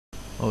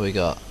What we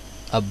got?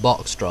 A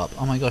box drop.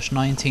 Oh my gosh,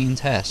 19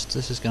 tests.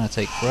 This is going to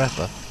take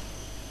forever.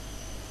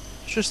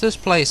 It's just this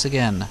place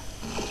again.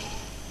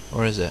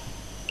 Or is it?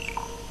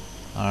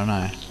 I don't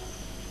know.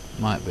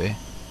 Might be.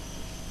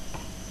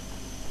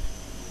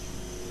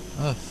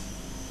 Ugh.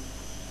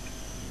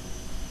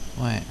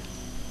 Wait.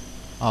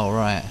 Oh,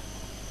 right.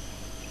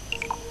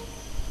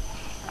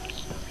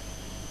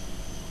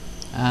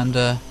 And,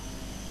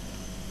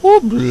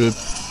 whoop.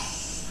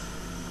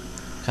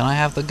 Can I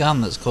have the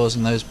gun that's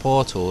causing those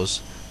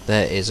portals?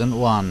 There isn't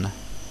one.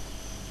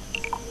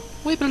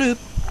 Weebaloop.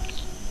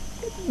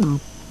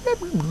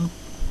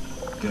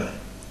 Good.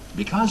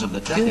 Because of the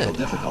technical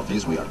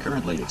difficulties we are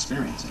currently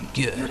experiencing,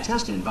 your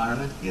test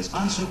environment is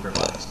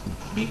unsupervised.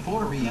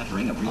 Before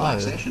re-entering a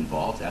relaxation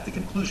vault at the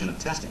conclusion of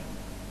testing,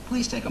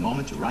 please take a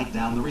moment to write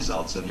down the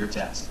results of your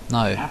test.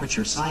 No. An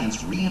Aperture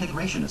Science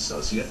Reintegration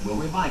Associate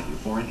will invite you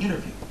for an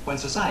interview when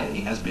society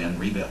has been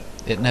rebuilt.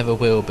 It never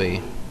will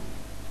be.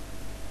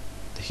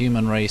 The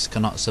human race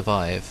cannot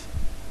survive.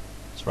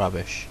 It's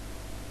rubbish.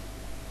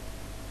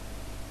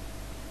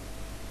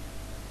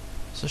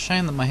 It's a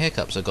shame that my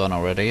hiccups are gone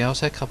already. I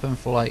was hiccuping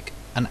for like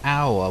an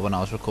hour when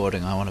I was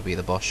recording I Want to Be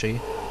the Bossy.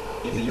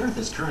 If the Earth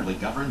is currently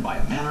governed by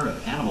a manner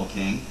of animal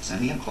king,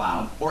 sentient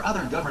cloud, or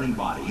other governing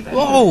body that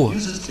either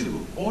refuses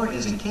to or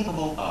is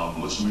incapable of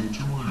listening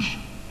to reason,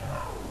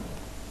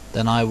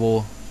 then I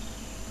will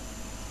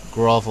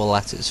grovel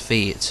at its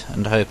feet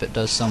and hope it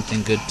does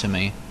something good to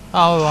me.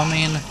 Oh, I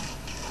mean,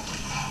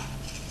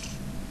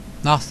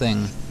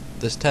 nothing.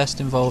 This test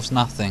involves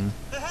nothing.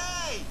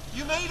 Hey,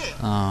 you made it.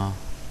 Oh,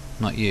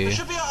 not you. There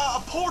should be a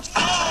port.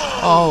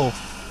 Oh,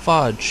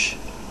 fudge.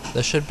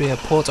 There should be a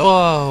port.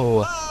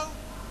 Oh.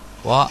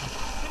 What?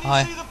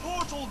 Can you see the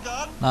portal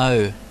gun?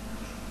 No.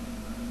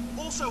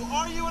 Also,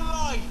 are you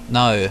alive?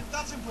 No.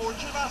 That's important.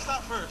 Should have asked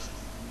that first.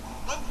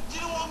 Do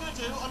you know what I'm going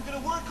to do? I'm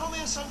going to work on the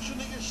assumption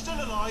that you're still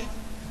alive.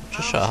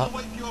 Just shut up. I'll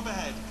wait for you up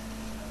ahead.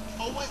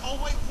 I'll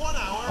wait 1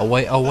 hour. I'll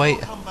wait. I'll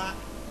come back,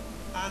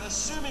 and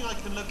assuming I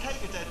can locate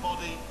your dead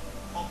body,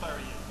 I'll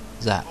bury you.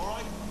 Zap. All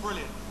right.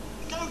 Brilliant.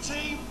 Go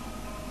team.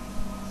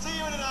 See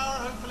you in an hour,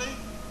 hopefully.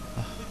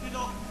 If you're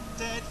not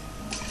dead.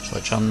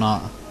 Which I'm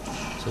not.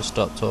 So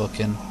stop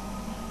talking.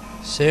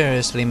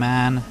 Seriously,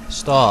 man,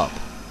 stop.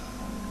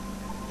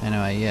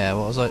 Anyway, yeah,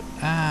 what was I?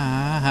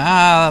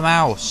 The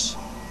mouse.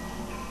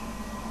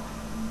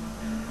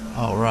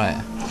 Oh,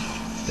 right.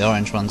 The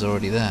orange one's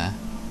already there.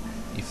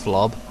 You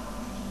flob.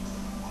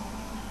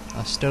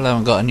 I still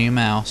haven't got a new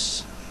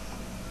mouse.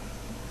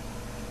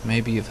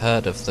 Maybe you've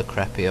heard of the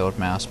crappy old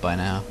mouse by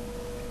now.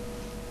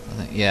 I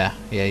think, yeah,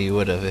 you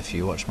would have if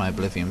you watched my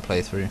Oblivion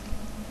playthrough.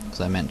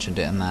 Because I mentioned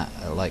it in that,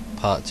 like,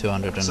 part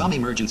 200 Some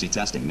emergency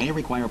testing may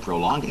require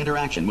prolonged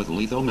interaction with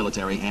lethal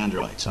military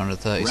androids.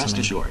 230 Rest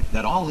something. assured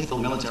that all lethal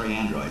military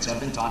androids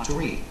have been taught to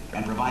read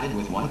and provided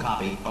with 1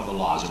 copy of the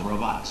Laws of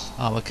Robotics.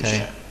 Oh,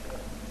 okay.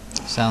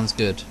 Sounds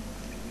good.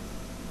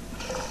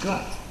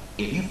 Good.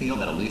 If you feel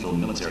that a lethal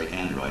military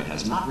android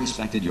has not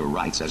respected your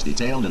rights as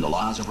detailed in the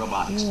Laws of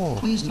Robotics,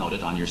 please note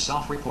it on your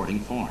self-reporting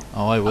form.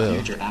 Oh, I will. A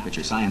future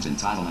Aperture Science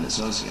Entitlement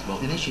Associate will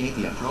initiate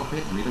the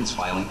appropriate grievance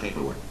filing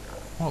paperwork.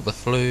 What the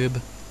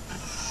floob?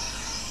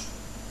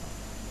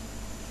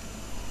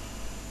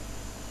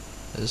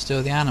 Is it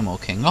still the Animal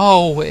King?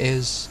 Oh, it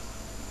is!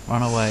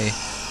 Run away.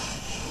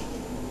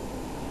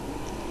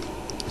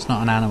 It's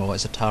not an animal,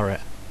 it's a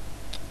turret.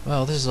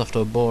 Well, this is off to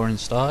a boring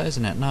start,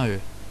 isn't it? No.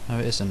 No,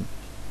 it isn't.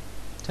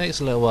 Takes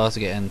a little while to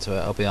get into it,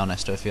 I'll be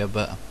honest with you,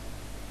 but...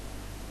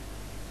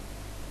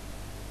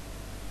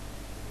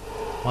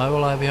 Why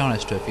will I be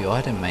honest with you?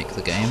 I didn't make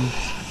the game.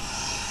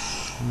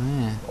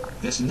 Yeah.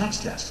 This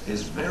next test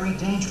is very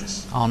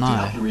dangerous. Oh no. To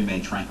help you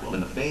remain tranquil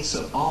in the face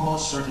of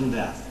almost certain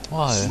death.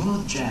 Why?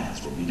 Smooth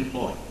jazz will be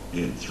deployed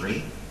in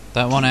 3.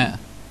 Don't want it.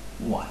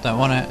 1. Don't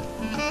want it.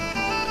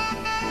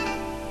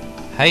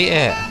 Hate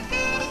it.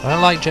 I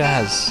don't like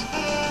jazz.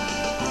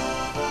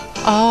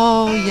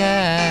 Oh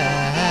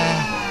yeah.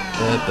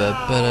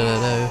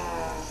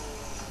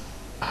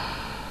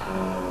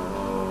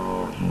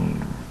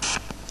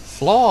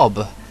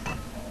 Flob.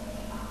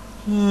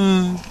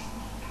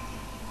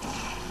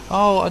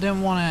 Oh, I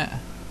didn't want it.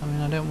 I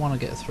mean, I didn't want to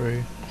get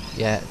through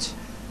yet.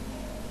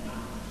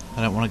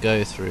 I don't want to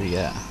go through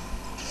yet.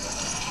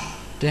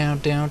 Down,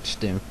 down,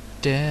 down,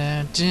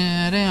 down,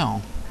 down,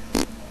 down.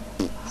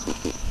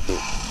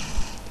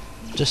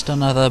 Just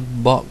another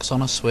box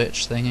on a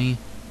switch thingy.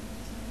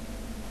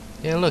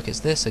 Yeah, look, it's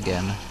this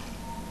again.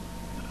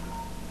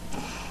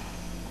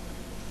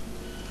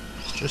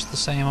 It's just the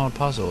same old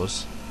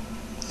puzzles.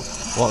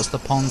 What's the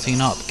Ponty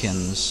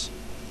Nopkins?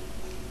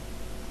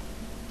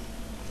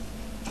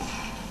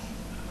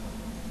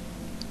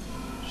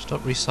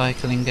 Stop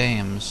recycling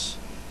games.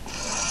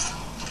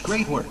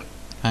 Great work.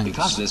 Thanks.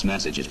 Because this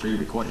message is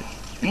pre-recorded,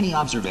 any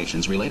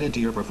observations related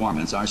to your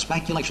performance are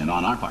speculation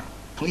on our part.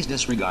 Please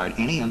disregard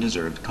any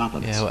undeserved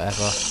compliments. Yeah,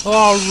 whatever.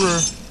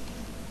 Oh,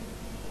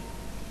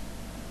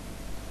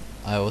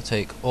 I will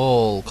take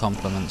all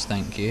compliments,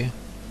 thank you.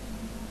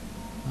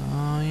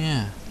 Oh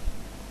yeah.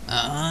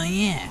 Oh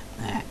yeah.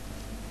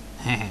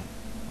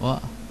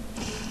 What?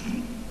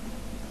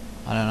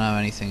 I don't know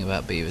anything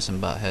about Beavis and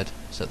Butthead,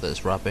 except that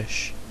it's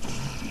rubbish.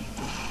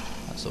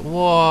 That's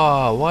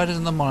whoa! Why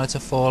doesn't the monitor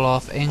fall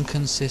off?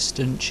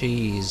 Inconsistent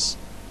cheese.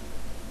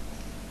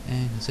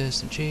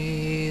 Inconsistent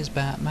cheese,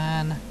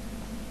 Batman.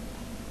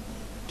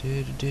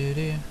 Do do do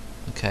do.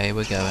 Okay,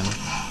 we're going.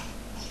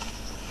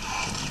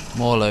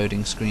 More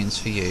loading screens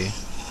for you.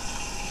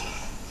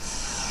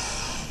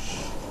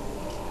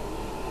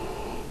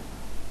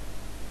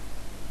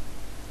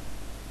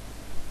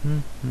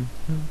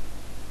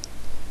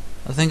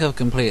 I think I've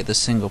completed the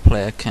single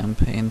player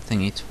campaign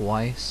thingy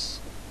twice.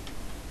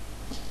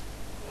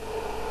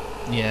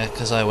 Yeah,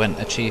 because I went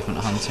achievement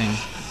hunting.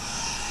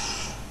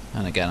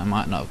 And again, I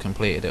might not have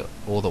completed it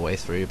all the way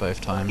through both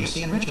If times.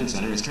 the Enrichment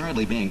Center is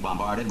currently being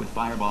bombarded with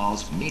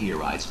fireballs,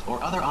 meteorites,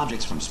 or other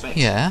objects from space,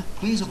 Yeah.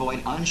 please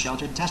avoid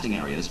unsheltered testing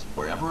areas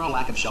wherever a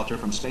lack of shelter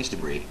from space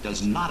debris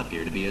does not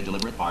appear to be a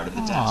deliberate part of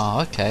the test. Oh,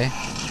 okay.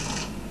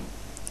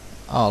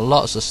 Oh,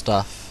 lots of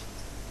stuff.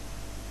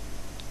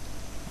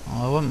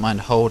 Oh, I wouldn't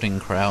mind holding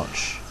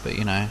crouch, but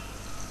you know,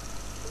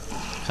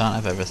 can't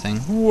have everything.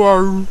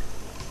 Whoa!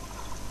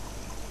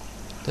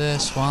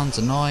 This one's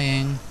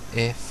annoying,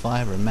 if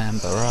I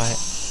remember right.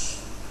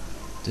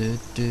 Do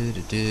do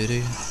do do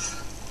do.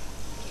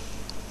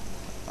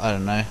 I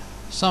don't know.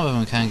 Some of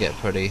them can get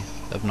pretty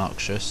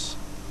obnoxious.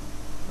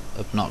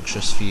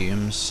 Obnoxious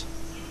fumes.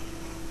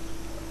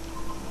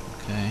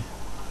 Okay.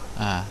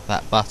 Ah,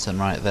 that button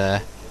right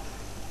there.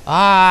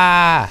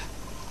 Ah!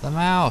 The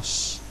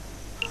mouse!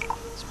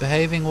 It's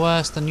behaving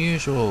worse than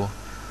usual.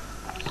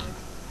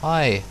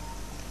 Hi.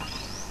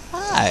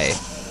 Hi.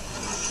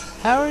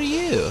 How are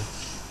you?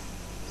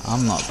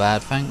 I'm not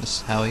bad,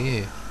 thanks. How are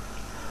you?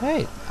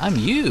 Wait, I'm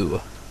you.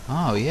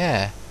 Oh,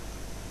 yeah.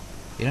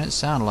 You don't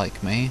sound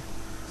like me.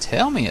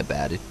 Tell me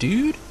about it,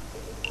 dude.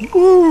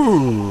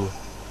 Woo!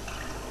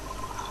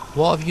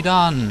 What have you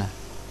done?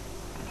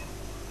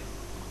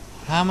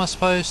 How am I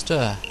supposed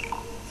to?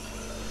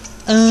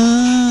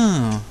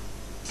 Oh.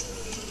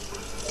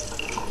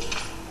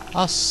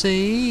 I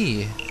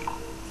see.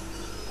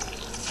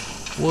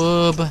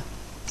 Whoop.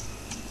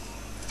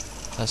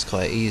 That's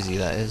quite easy,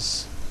 that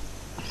is.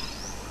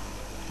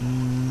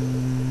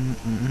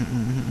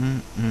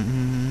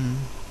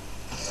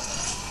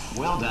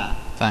 Well done.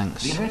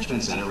 Thanks. The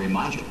Enrichment Center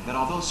reminds you that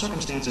although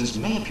circumstances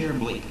may appear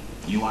bleak,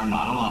 you are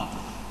not alone.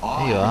 All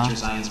There you are. amateur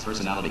science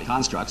personality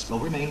constructs will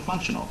remain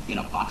functional in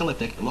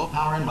apocalyptic,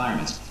 low-power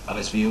environments of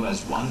as few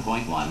as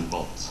 1.1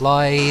 volts.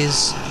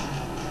 Lies.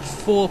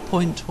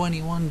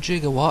 4.21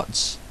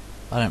 gigawatts.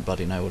 I don't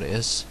bloody know what it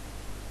is.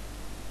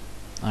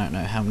 I don't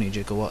know how many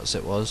gigawatts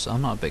it was.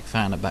 I'm not a big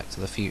fan of Back to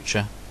the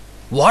Future.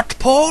 What,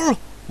 Paul?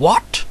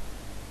 What?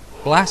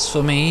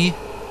 Blasphemy.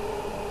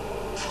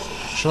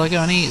 Shall I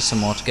go and eat some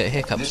more to get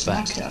hiccups This back?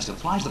 next test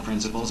applies the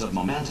principles of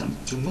momentum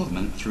to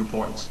movement through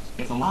portals.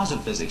 If the laws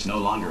of physics no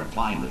longer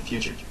apply in the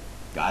future,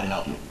 God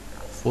help you.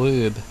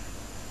 Woob.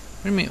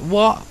 What do you mean?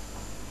 What?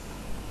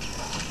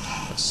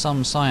 That's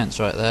some science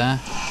right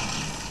there.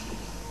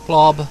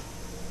 Blob.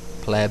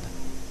 Pleb.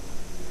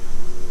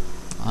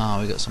 Ah,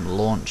 we got some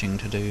launching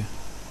to do.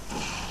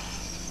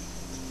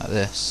 Like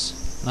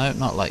this. No,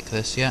 not like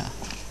this yet.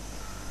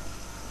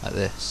 Like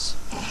this.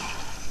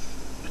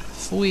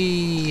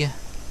 Fwee.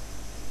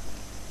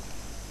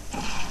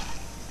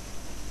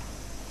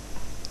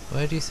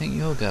 Where do you think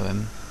you're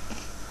going?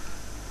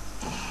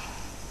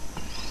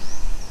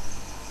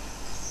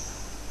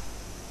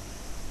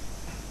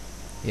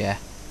 Yeah,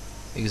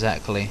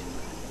 exactly.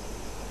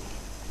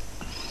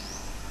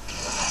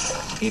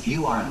 If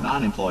you are a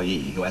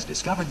non-employee who has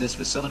discovered this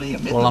facility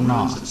amid Well, the I'm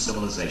ruins not. of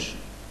civilization,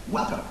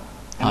 welcome.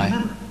 And Hi.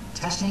 remember,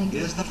 testing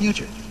is the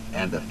future,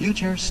 and the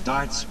future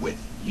starts with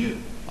you.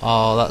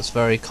 Oh, that's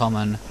very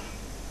common.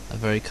 A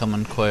very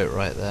common quote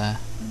right there.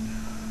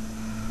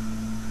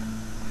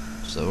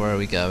 So where are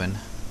we going?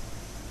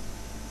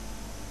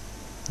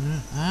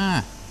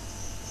 Ah.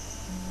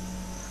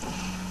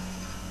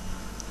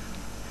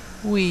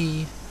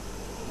 Wee.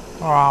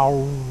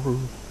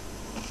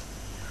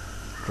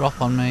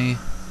 Drop on me.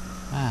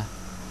 Ah.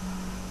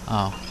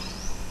 Oh.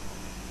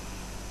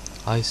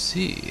 I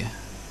see.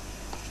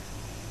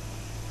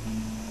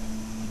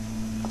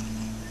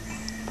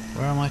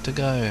 Where am I to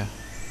go?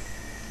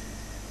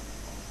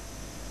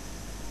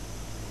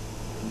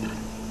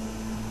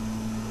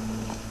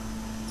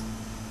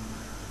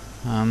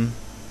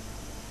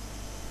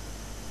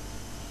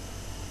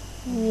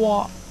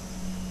 What?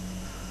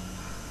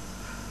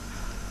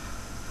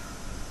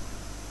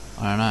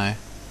 I don't know.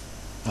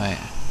 Wait.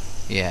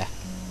 Yeah.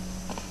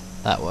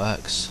 That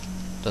works,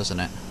 doesn't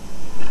it?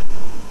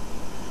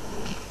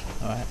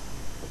 Alright.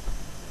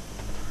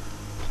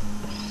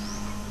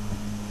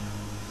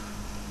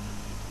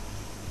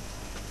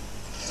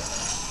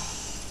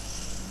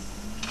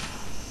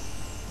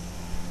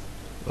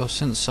 Well,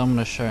 since someone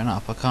has shown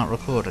up, I can't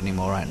record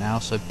anymore right now,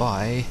 so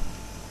bye.